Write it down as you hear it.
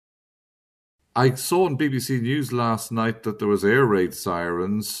I saw on BBC News last night that there was air raid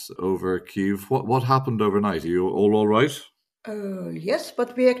sirens over Kyiv. What happened overnight? Are you all right? Yes,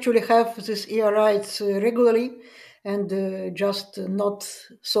 but we actually have these air raids regularly, and just not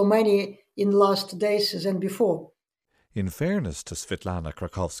so many in last days than before. In fairness to Svetlana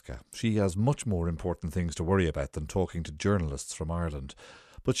Krakowska, she has much more important things to worry about than talking to journalists from Ireland.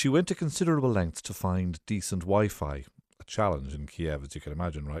 But she went to considerable lengths to find decent Wi-Fi, a challenge in Kiev, as you can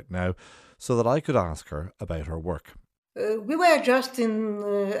imagine right now, so that I could ask her about her work. We were just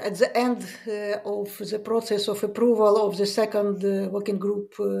at the end of the process of approval of the second working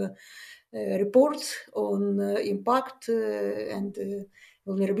group report on impact and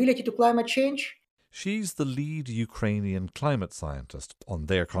vulnerability to climate change. She's the lead Ukrainian climate scientist on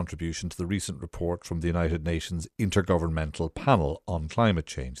their contribution to the recent report from the United Nations Intergovernmental Panel on Climate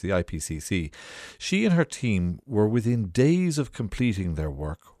Change, the IPCC. She and her team were within days of completing their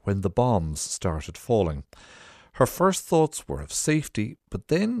work when the bombs started falling. Her first thoughts were of safety, but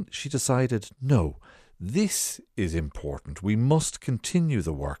then she decided, no, this is important. We must continue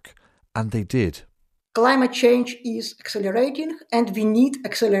the work. And they did. Climate change is accelerating, and we need to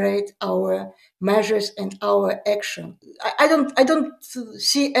accelerate our measures and our action. I don't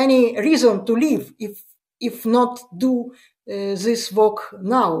see any reason to leave if not do this work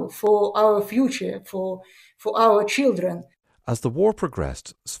now for our future, for our children. As the war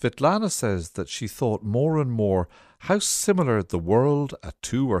progressed, Svetlana says that she thought more and more how similar the world at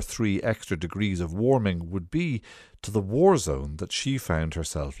 2 or 3 extra degrees of warming would be to the war zone that she found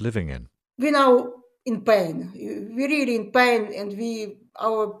herself living in. We're now in pain. We're really in pain, and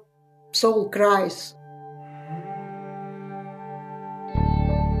our soul cries.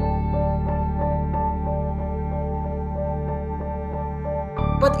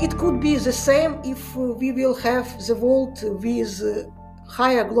 But it could be the same if we will have the world with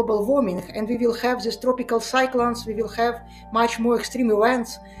higher global warming, and we will have these tropical cyclones, we will have much more extreme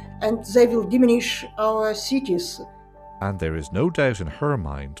events, and they will diminish our cities. And there is no doubt in her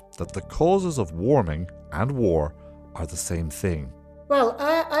mind that the causes of warming and war are the same thing. Well,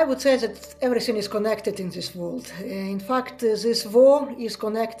 I would say that everything is connected in this world. In fact, this war is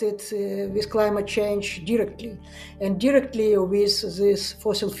connected with climate change directly, and directly with these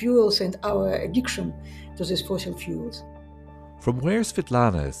fossil fuels and our addiction to these fossil fuels. From where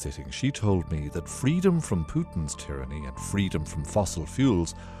Svetlana is sitting, she told me that freedom from Putin's tyranny and freedom from fossil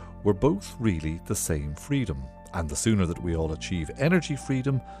fuels were both really the same freedom. And the sooner that we all achieve energy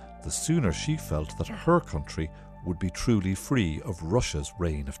freedom, the sooner she felt that her country would be truly free of Russia's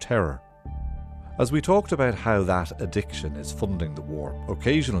reign of terror. As we talked about how that addiction is funding the war,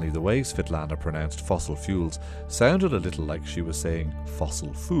 occasionally the way Svetlana pronounced fossil fuels sounded a little like she was saying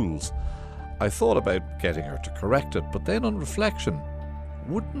fossil fools. I thought about getting her to correct it, but then on reflection,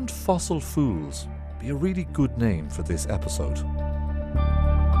 wouldn't fossil fools be a really good name for this episode?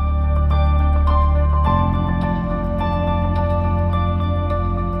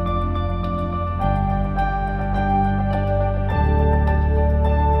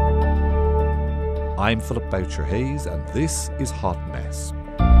 I'm Philip Boucher-Hayes, and this is Hot Mess.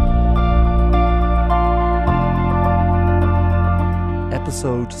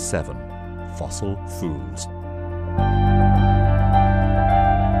 Episode 7, Fossil Fools.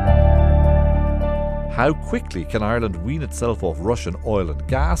 How quickly can Ireland wean itself off Russian oil and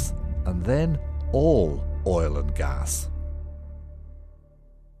gas, and then all oil and gas?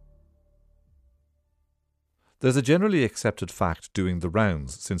 There's a generally accepted fact doing the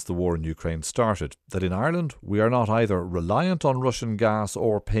rounds since the war in Ukraine started, that in Ireland we are not either reliant on Russian gas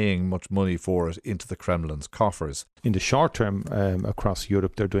or paying much money for it into the Kremlin's coffers. In the short term, across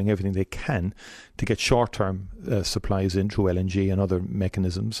Europe, they're doing everything they can to get short-term supplies in through LNG and other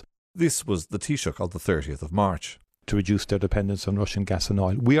mechanisms. This was the Taoiseach of the 30th of March. To reduce their dependence on Russian gas and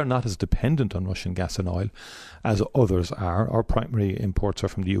oil. We are not as dependent on Russian gas and oil as others are. Our primary imports are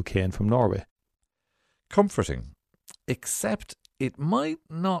from the UK and from Norway. Comforting, except it might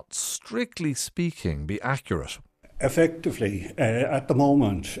not, strictly speaking, be accurate. Effectively, at the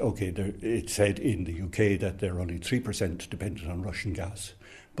moment, it's said in the UK that they're only 3% dependent on Russian gas,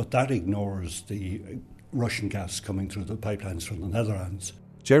 but that ignores the Russian gas coming through the pipelines from the Netherlands.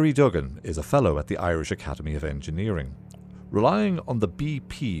 Jerry Duggan is a fellow at the Irish Academy of Engineering. Relying on the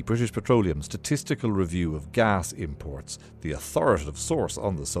BP, British Petroleum Statistical Review of Gas Imports, the authoritative source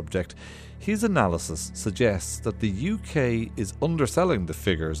on the subject, his analysis suggests that the UK is underselling the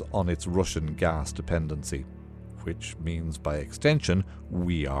figures on its Russian gas dependency, which means by extension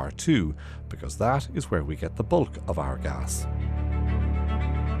we are too, because that is where we get the bulk of our gas.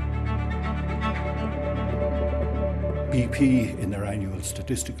 BP, in their annual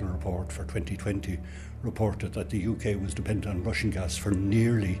statistical report for 2020, reported that the UK was dependent on Russian gas for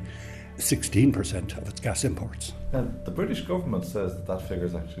nearly 16% of its gas imports. And the British government says that figure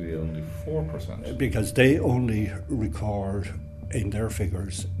is actually only 4%. Because they only record in their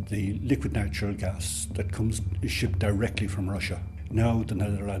figures the liquid natural gas that is shipped directly from Russia. Now the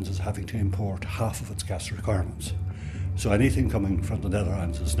Netherlands is having to import half of its gas requirements. So anything coming from the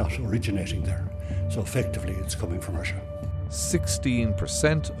Netherlands is not originating there. So effectively it's coming from Russia.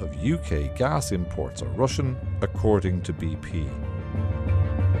 16% of UK gas imports are Russian, according to BP.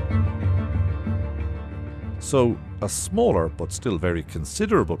 So a smaller but still very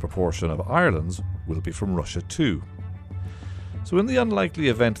considerable proportion of Ireland's will be from Russia too. So in the unlikely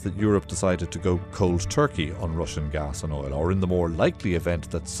event that Europe decided to go cold turkey on Russian gas and oil, or in the more likely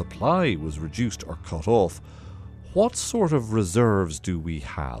event that supply was reduced or cut off, what sort of reserves do we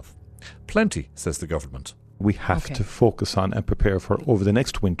have? Plenty, says the government. We have to focus on and prepare for over the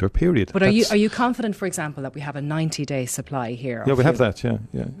next winter period. But are you confident, for example, that we have a 90-day supply here? Yeah, we have that, yeah.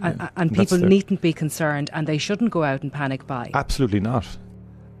 And people needn't be concerned, and they shouldn't go out and panic buy? Absolutely not.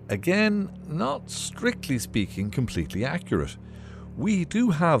 Again, not strictly speaking completely accurate. We do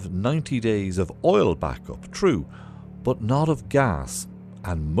have 90 days of oil backup, true, but not of gas,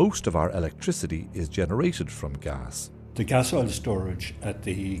 and most of our electricity is generated from gas. The gas oil storage at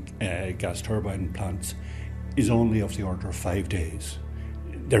the gas turbine plants is only of the order of 5 days.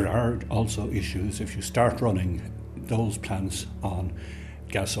 There are also issues if you start running those plants on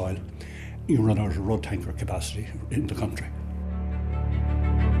gas oil, you run out of road tanker capacity in the country.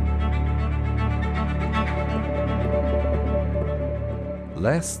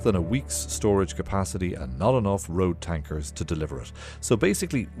 Less than a week's storage capacity and not enough road tankers to deliver it. So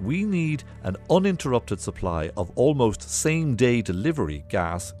basically, we need an uninterrupted supply of almost same-day delivery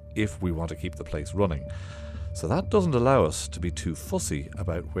gas if we want to keep the place running. So that doesn't allow us to be too fussy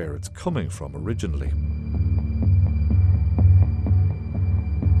about where it's coming from originally.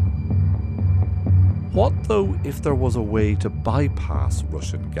 What though if there was a way to bypass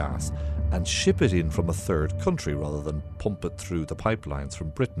Russian gas and ship it in from a third country rather than pump it through the pipelines from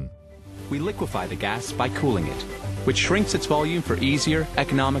Britain? We liquefy the gas by cooling it, which shrinks its volume for easier,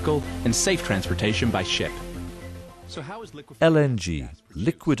 economical, and safe transportation by ship. So how is LNG,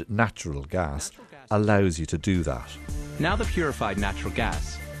 liquid natural gas, allows you to do that. Now the purified natural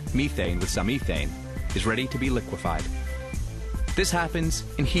gas, methane with some ethane, is ready to be liquefied. This happens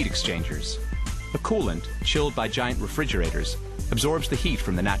in heat exchangers. A coolant, chilled by giant refrigerators, absorbs the heat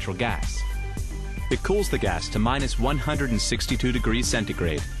from the natural gas. It cools the gas to minus 162 degrees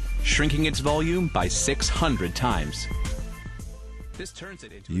centigrade, shrinking its volume by 600 times. This turns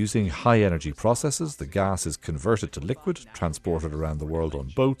it into Using high-energy processes, the gas is converted to liquid, transported around the world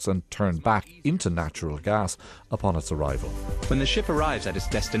on boats, and turned back into natural gas upon its arrival. When the ship arrives at its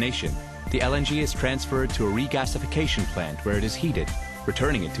destination, the LNG is transferred to a regasification plant where it is heated,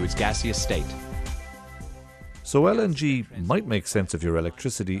 returning it to its gaseous state. So LNG might make sense if your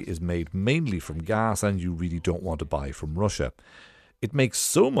electricity is made mainly from gas and you really don't want to buy from Russia. It makes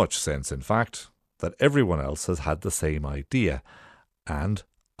so much sense, in fact, that everyone else has had the same idea, and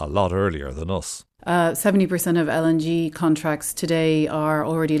a lot earlier than us. 70% of LNG contracts today are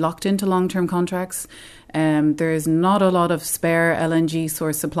already locked into long-term contracts. There's not a lot of spare LNG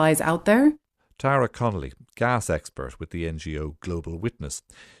source supplies out there. Tara Connolly, gas expert with the NGO Global Witness.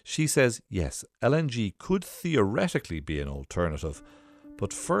 She says, yes, LNG could theoretically be an alternative,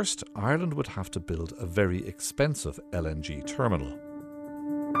 but first Ireland would have to build a very expensive LNG terminal.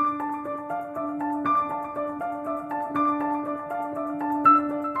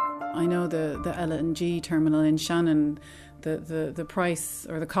 I know the LNG terminal in Shannon, the price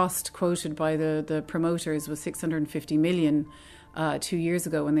or the cost quoted by the promoters was 650 million 2 years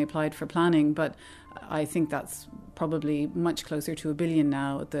ago when they applied for planning, but I think that's probably much closer to $1 billion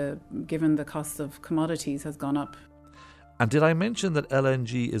now, given the cost of commodities has gone up. And did I mention that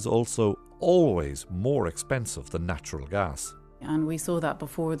LNG is also always more expensive than natural gas? And we saw that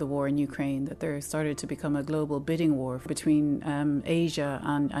before the war in Ukraine, that there started to become a global bidding war between Asia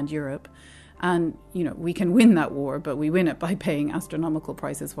and Europe. And, you know, we can win that war, but we win it by paying astronomical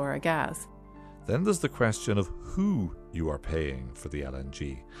prices for our gas. Then there's the question of who you are paying for the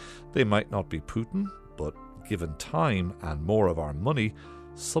LNG. They might not be Putin, but given time and more of our money,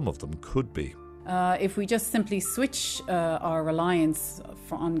 some of them could be. If we just simply switch our reliance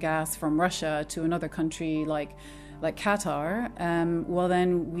on gas from Russia to another country like Qatar, well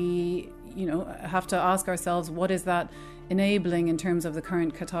then we, have to ask ourselves, what is that enabling in terms of the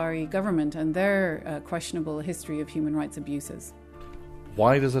current Qatari government and their questionable history of human rights abuses?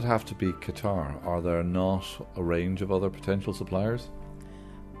 Why does it have to be Qatar? Are there not a range of other potential suppliers?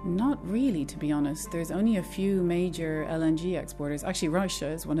 Not really, to be honest. There's only a few major LNG exporters. Actually, Russia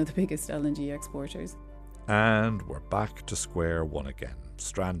is one of the biggest LNG exporters. And we're back to square one again.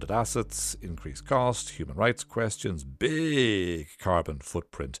 Stranded assets, increased cost, human rights questions, big carbon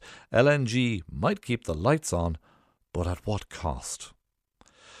footprint. LNG might keep the lights on, but at what cost?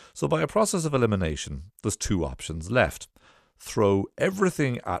 So by a process of elimination, there's two options left. Throw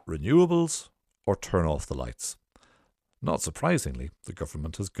everything at renewables or turn off the lights. Not surprisingly, the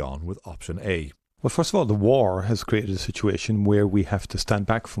government has gone with option A. Well, first of all, the war has created a situation where we have to stand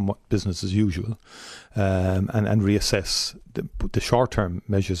back from what business as usual and reassess the short-term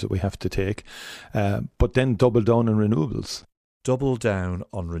measures that we have to take, but then double down on renewables. Double down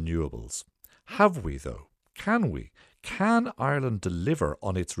on renewables. Have we, though? Can we? Can Ireland deliver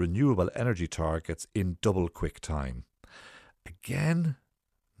on its renewable energy targets in double quick time? Again,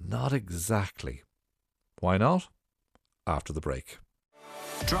 not exactly. Why not? After the break.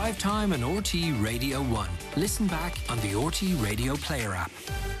 Drive Time on RTE Radio 1. Listen back on the RTE Radio Player app.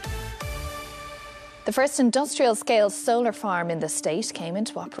 The first industrial-scale solar farm in the state came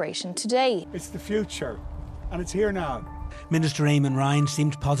into operation today. It's the future, and it's here now. Minister Eamon Ryan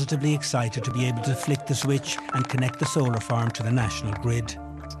seemed positively excited to be able to flick the switch and connect the solar farm to the national grid.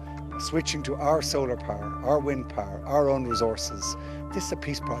 Switching to our solar power, our wind power, our own resources. This is a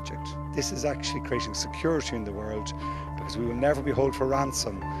peace project. This is actually creating security in the world, because we will never be held for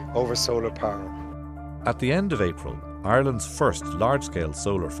ransom over solar power. At the end of April, Ireland's first large-scale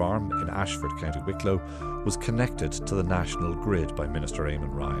solar farm in Ashford, County Wicklow, was connected to the national grid by Minister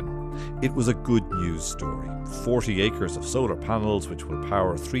Eamon Ryan. It was a good news story. 40 acres of solar panels which will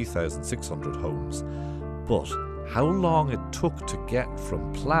power 3,600 homes. But how long it took to get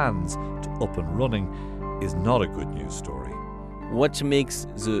from plans to up and running is not a good news story. What makes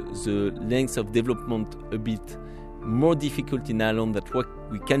the length of development a bit more difficult in Ireland than what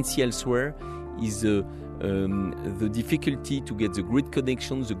we can see elsewhere is the difficulty to get the grid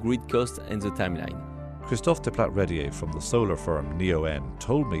connections, the grid cost and the timeline. Christophe Desplat-Redier from the solar firm Neoen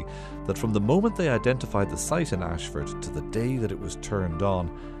told me that from the moment they identified the site in Ashford to the day that it was turned on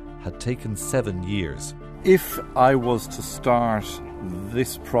had taken 7 years. If I was to start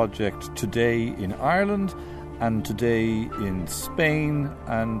this project today in Ireland and today in Spain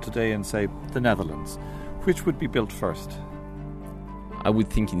and today in, say, the Netherlands, which would be built first? I would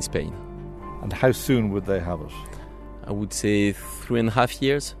think in Spain. And how soon would they have it? I would say 3.5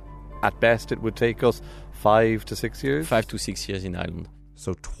 years. At best, it would take us 5 to 6 years? 5 to 6 years in Ireland.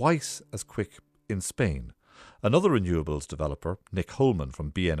 So twice as quick in Spain. Another renewables developer, Nick Holman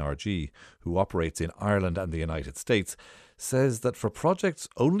from BNRG, who operates in Ireland and the United States, says that for projects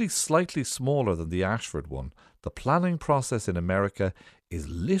only slightly smaller than the Ashford one, the planning process in America is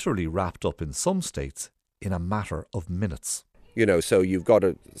literally wrapped up in some states in a matter of minutes. You know, so you've got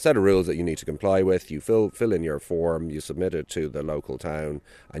a set of rules that you need to comply with. You fill in your form, you submit it to the local town,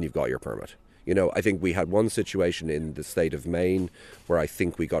 and you've got your permit. You know, I think we had one situation in the state of Maine where I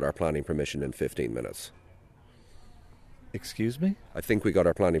think we got our planning permission in 15 minutes. Excuse me? I think we got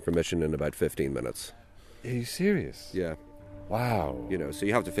our planning permission in about 15 minutes. Are you serious? Yeah. Wow. You know, so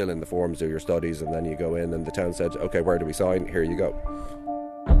you have to fill in the forms, do your studies, and then you go in and the town said, okay, where do we sign? Here you go.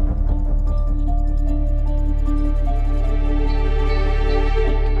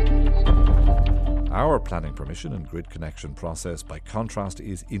 Our planning permission and grid connection process, by contrast,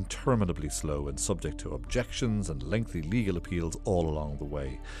 is interminably slow and subject to objections and lengthy legal appeals all along the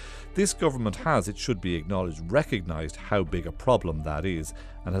way. This government has, it should be acknowledged, recognised how big a problem that is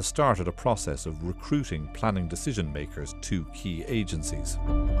and has started a process of recruiting planning decision makers to key agencies.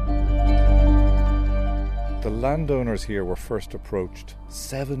 The landowners here were first approached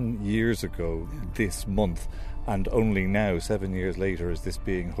 7 years ago this month, and only now, 7 years later, is this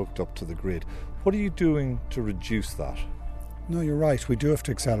being hooked up to the grid. What are you doing to reduce that? No, you're right. We do have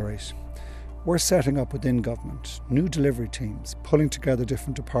to accelerate. We're setting up within government new delivery teams, pulling together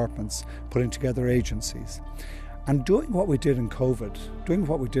different departments, putting together agencies, and doing what we did in COVID, doing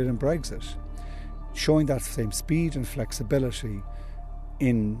what we did in Brexit, showing that same speed and flexibility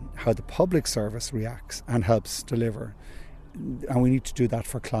in how the public service reacts and helps deliver. And we need to do that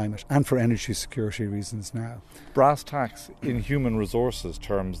for climate and for energy security reasons now. Brass tacks, in human resources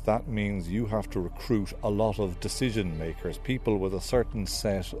terms, that means you have to recruit a lot of decision makers, people with a certain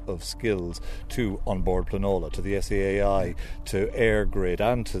set of skills to onboard Planola, to the SEAI, to EirGrid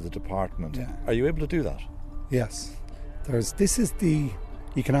and to the department. Yeah. Are you able to do that? Yes. This is the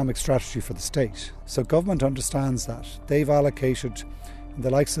economic strategy for the state. So government understands that. They've allocated, in the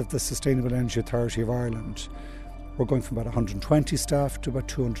likes of the Sustainable Energy Authority of Ireland, We're going from about 120 staff to about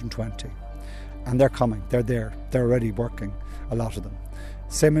 220. And they're coming, they're there, they're already working, a lot of them.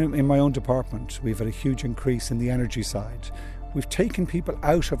 Same in my own department, we've had a huge increase in the energy side. We've taken people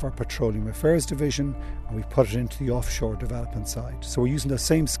out of our Petroleum Affairs division and we've put it into the offshore development side. So we're using the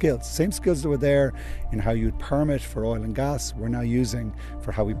same skills that were there in how you'd permit for oil and gas, we're now using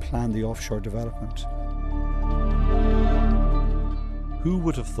for how we plan the offshore development. Who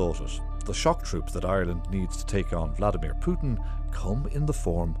would have thought it? The shock troops that Ireland needs to take on Vladimir Putin come in the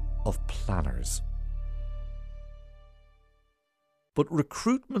form of planners. But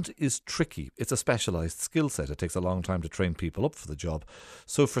recruitment is tricky. It's a specialised skill set. It takes a long time to train people up for the job.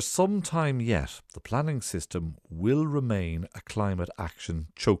 So for some time yet, the planning system will remain a climate action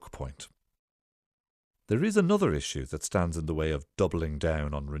choke point. There is another issue that stands in the way of doubling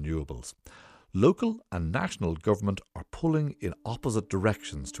down on renewables. Local and national government are pulling in opposite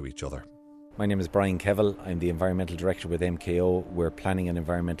directions to each other. My name is Brian Kevill. I'm the Environmental Director with MKO. We're planning and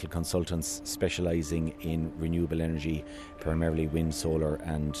environmental consultants specialising in renewable energy, primarily wind, solar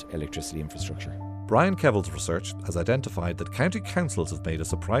and electricity infrastructure. Brian Kevill's research has identified that county councils have made a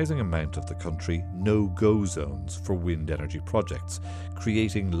surprising amount of the country no-go zones for wind energy projects,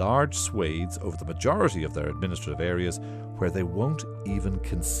 creating large swathes over the majority of their administrative areas where they won't even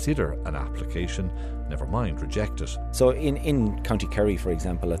consider an application, never mind reject it. So in County Kerry, for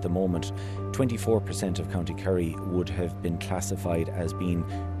example, at the moment, 24% of County Kerry would have been classified as being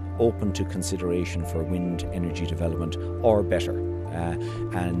open to consideration for wind energy development or better.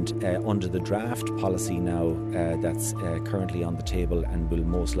 And under the draft policy now that's currently on the table and will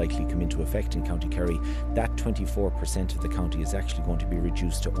most likely come into effect in County Kerry, that 24% of the county is actually going to be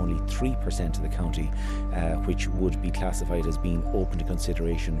reduced to only 3% of the county, which would be classified as being open to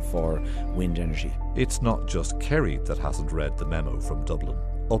consideration for wind energy. It's not just Kerry that hasn't read the memo from Dublin.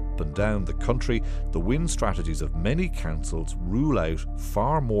 Up and down the country, the wind strategies of many councils rule out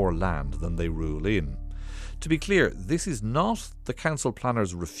far more land than they rule in. To be clear, this is not the council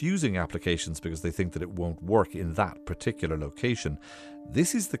planners refusing applications because they think that it won't work in that particular location.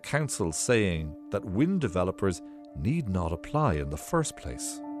 This is the council saying that wind developers need not apply in the first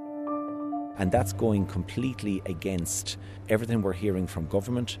place. And that's going completely against everything we're hearing from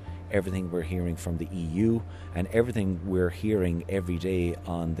government, everything we're hearing from the EU, and everything we're hearing every day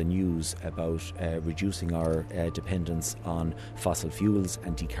on the news about reducing our dependence on fossil fuels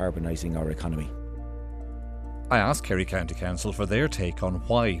and decarbonising our economy. I asked Kerry County Council for their take on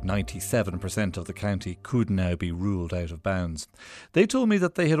why 97% of the county could now be ruled out of bounds. They told me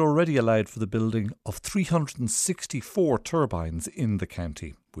that they had already allowed for the building of 364 turbines in the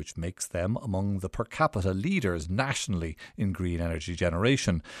county, which makes them among the per capita leaders nationally in green energy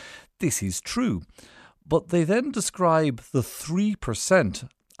generation. This is true, but they then describe the 3%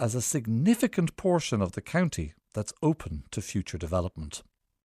 as a significant portion of the county that's open to future development.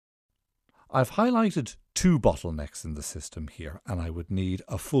 I've highlighted two bottlenecks in the system here, and I would need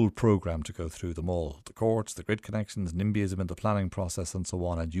a full programme to go through them all. The courts, the grid connections, NIMBYism in the planning process and so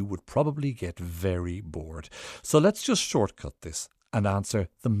on, and you would probably get very bored. So let's just shortcut this and answer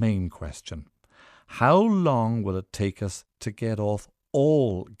the main question. How long will it take us to get off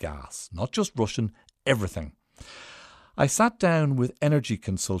all gas, not just Russian, everything? I sat down with energy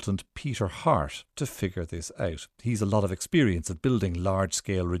consultant Peter Hart to figure this out. He's a lot of experience at building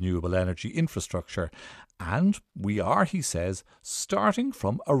large-scale renewable energy infrastructure, and we are, he says, starting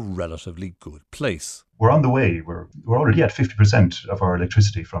from a relatively good place. We're on the way. We're already at 50% of our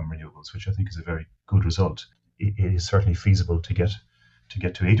electricity from renewables, which I think is a very good result. It is certainly feasible to get to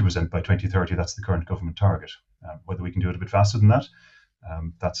 80% by 2030. That's the current government target. Whether we can do it a bit faster than that,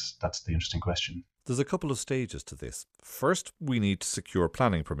 that's the interesting question. There's a couple of stages to this. First, we need to secure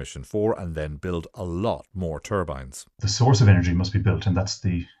planning permission for and then build a lot more turbines. The source of energy must be built, and that's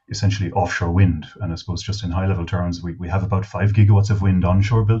essentially offshore wind. And I suppose just in high-level terms, we have about 5 gigawatts of wind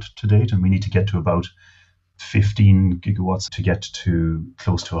onshore built to date, and we need to get to about 15 gigawatts to get to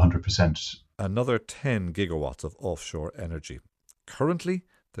close to 100%. Another 10 gigawatts of offshore energy. Currently,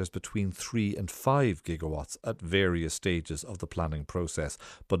 there's between 3 and 5 gigawatts at various stages of the planning process,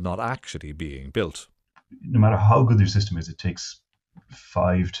 but not actually being built. No matter how good your system is, it takes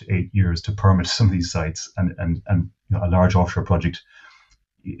 5 to 8 years to permit some of these sites, and a large offshore project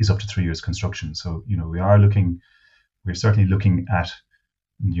is up to 3 years construction. So we're certainly looking at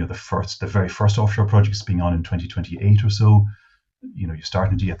the very first offshore projects being on in 2028 or so. You're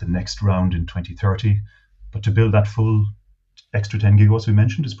starting to get the next round in 2030, but to build that full extra 10 gigawatts we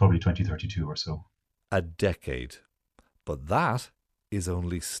mentioned is probably 2032 or so. A decade. But that is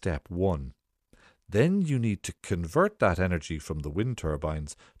only step one. Then you need to convert that energy from the wind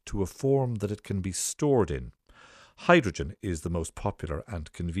turbines to a form that it can be stored in. Hydrogen is the most popular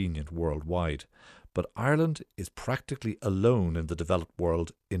and convenient worldwide, but Ireland is practically alone in the developed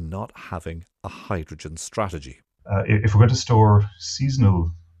world in not having a hydrogen strategy. If we're going to store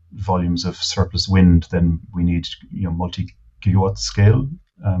seasonal volumes of surplus wind, then we need multi-gigawatt scale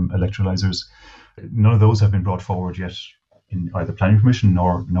electrolyzers. None of those have been brought forward yet in either planning permission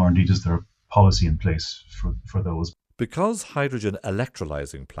nor indeed is there policy in place for those. Because hydrogen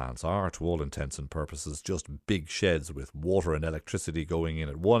electrolysing plants are, to all intents and purposes, just big sheds with water and electricity going in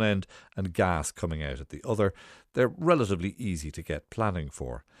at one end and gas coming out at the other, they're relatively easy to get planning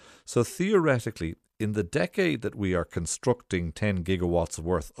for. So theoretically, in the decade that we are constructing 10 gigawatts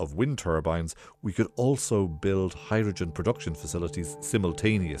worth of wind turbines, we could also build hydrogen production facilities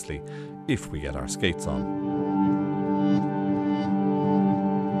simultaneously if we get our skates on.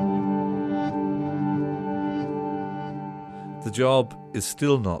 The job is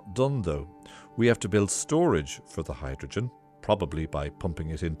still not done though. We have to build storage for the hydrogen, probably by pumping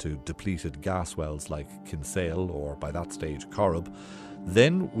it into depleted gas wells like Kinsale or by that stage Corrib.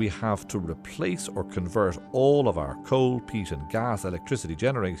 Then we have to replace or convert all of our coal, peat and gas electricity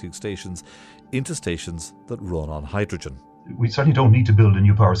generating stations into stations that run on hydrogen. We certainly don't need to build a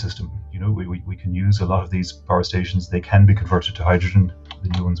new power system. We can use a lot of these power stations. They can be converted to hydrogen. The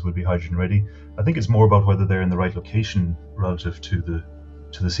new ones will be hydrogen ready. I think it's more about whether they're in the right location relative to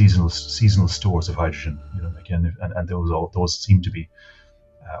the seasonal stores of hydrogen. And those seem to be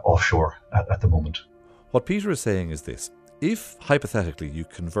offshore at the moment. What Peter is saying is this. If, hypothetically, you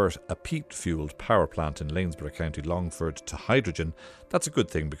convert a peat-fuelled power plant in Lanesborough, County Longford to hydrogen, that's a good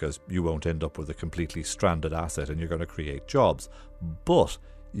thing because you won't end up with a completely stranded asset and you're going to create jobs. But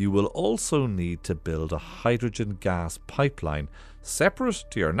you will also need to build a hydrogen gas pipeline separate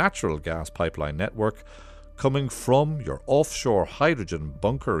to your natural gas pipeline network, coming from your offshore hydrogen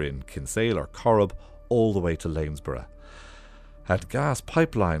bunker in Kinsale or Corrib all the way to Lanesborough. And gas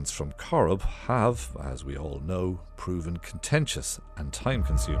pipelines from Corrib have, as we all know, proven contentious and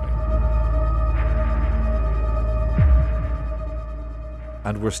time-consuming.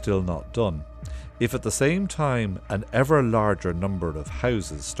 And we're still not done. If at the same time an ever larger number of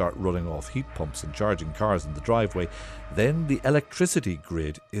houses start running off heat pumps and charging cars in the driveway, then the electricity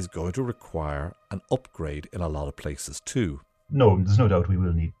grid is going to require an upgrade in a lot of places too. No, there's no doubt we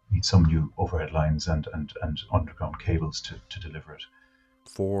will need some new overhead lines and underground cables to deliver it.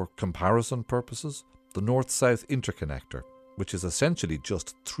 For comparison purposes, the North-South Interconnector, which is essentially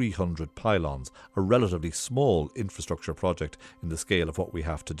just 300 pylons, a relatively small infrastructure project in the scale of what we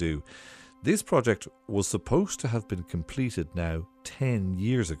have to do. This project was supposed to have been completed now 10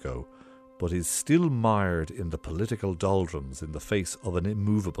 years ago, but is still mired in the political doldrums in the face of an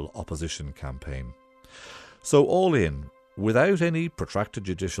immovable opposition campaign. So all in, without any protracted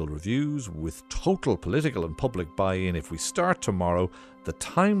judicial reviews, with total political and public buy-in, if we start tomorrow, the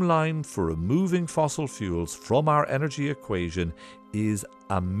timeline for removing fossil fuels from our energy equation is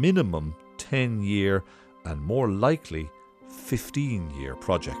a minimum 10-year and more likely 15-year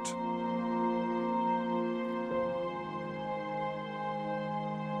project.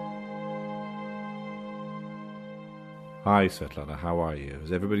 Hi Svetlana, how are you?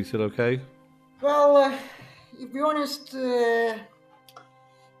 Is everybody still okay? Well, to be honest,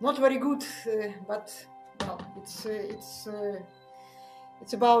 not very good, but well,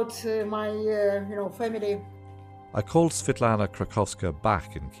 it's about my family. I called Svetlana Krakowska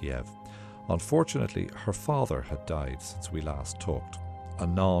back in Kiev. Unfortunately, her father had died since we last talked, a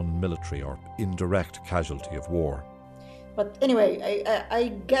non-military or indirect casualty of war. But anyway, I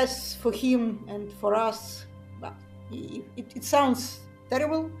guess for him and for us, well, it sounds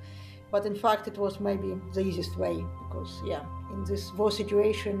terrible. But in fact, it was maybe the easiest way because, in this war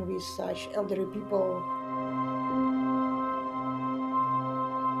situation with such elderly people.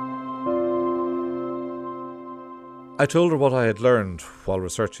 I told her what I had learned while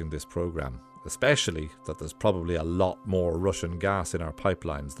researching this programme, especially that there's probably a lot more Russian gas in our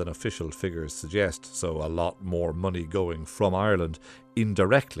pipelines than official figures suggest, so a lot more money going from Ireland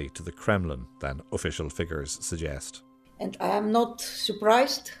indirectly to the Kremlin than official figures suggest. And I am not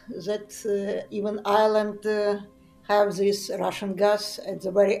surprised that even Ireland have this Russian gas at the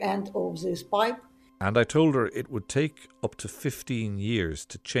very end of this pipe. And I told her it would take up to 15 years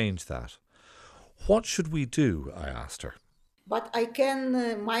to change that. What should we do? I asked her. But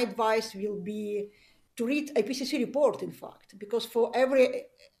my advice will be to read IPCC report, in fact, because for every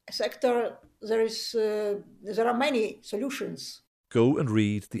sector there are many solutions. Go and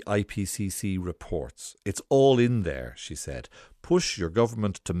read the IPCC reports. It's all in there, she said. Push your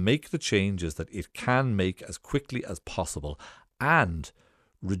government to make the changes that it can make as quickly as possible and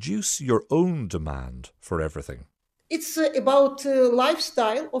reduce your own demand for everything. It's about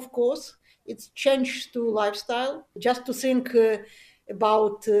lifestyle, of course. It's changed to lifestyle. Just to think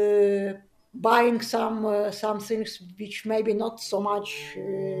about buying some things which maybe not so much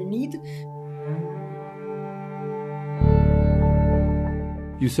need.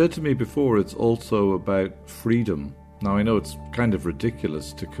 You said to me before it's also about freedom. Now, I know it's kind of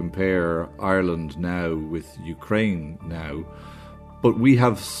ridiculous to compare Ireland now with Ukraine now, but we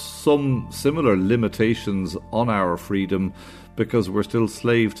have some similar limitations on our freedom because we're still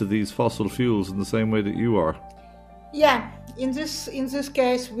slave to these fossil fuels in the same way that you are. Yeah, in this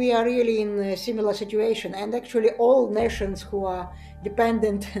case, we are really in a similar situation, and actually all nations who are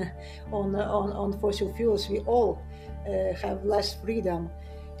dependent on fossil fuels, we all have less freedom.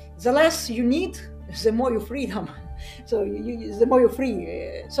 The less you need, the more you freedom. So the more you're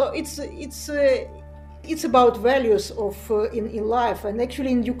free. So it's about values of in life. And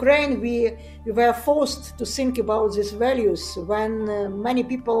actually, in Ukraine, we were forced to think about these values when many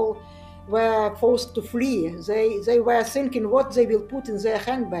people were forced to flee. They were thinking what they will put in their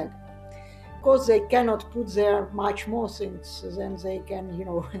handbag, because they cannot put there much more things than they can,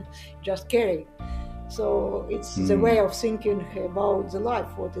 just carry. So it's the way of thinking about the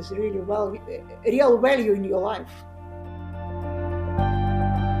life, what is really real value in your life.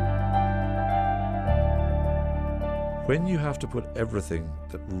 When you have to put everything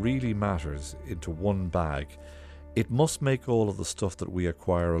that really matters into one bag, it must make all of the stuff that we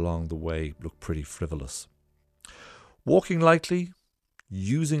acquire along the way look pretty frivolous. Walking lightly,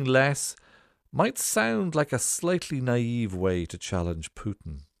 using less, might sound like a slightly naive way to challenge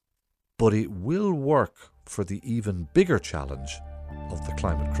Putin, but it will work for the even bigger challenge of the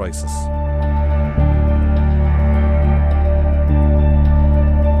climate crisis.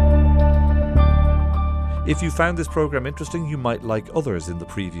 If you found this programme interesting, you might like others in the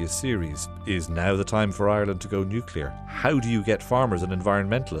previous series. Is now the time for Ireland to go nuclear? How do you get farmers and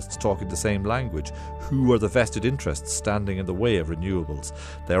environmentalists talking the same language? Who are the vested interests standing in the way of renewables?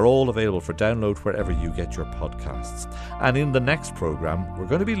 They're all available for download wherever you get your podcasts. And in the next programme, we're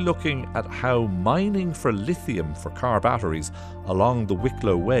going to be looking at how mining for lithium for car batteries along the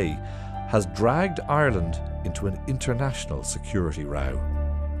Wicklow Way has dragged Ireland into an international security row.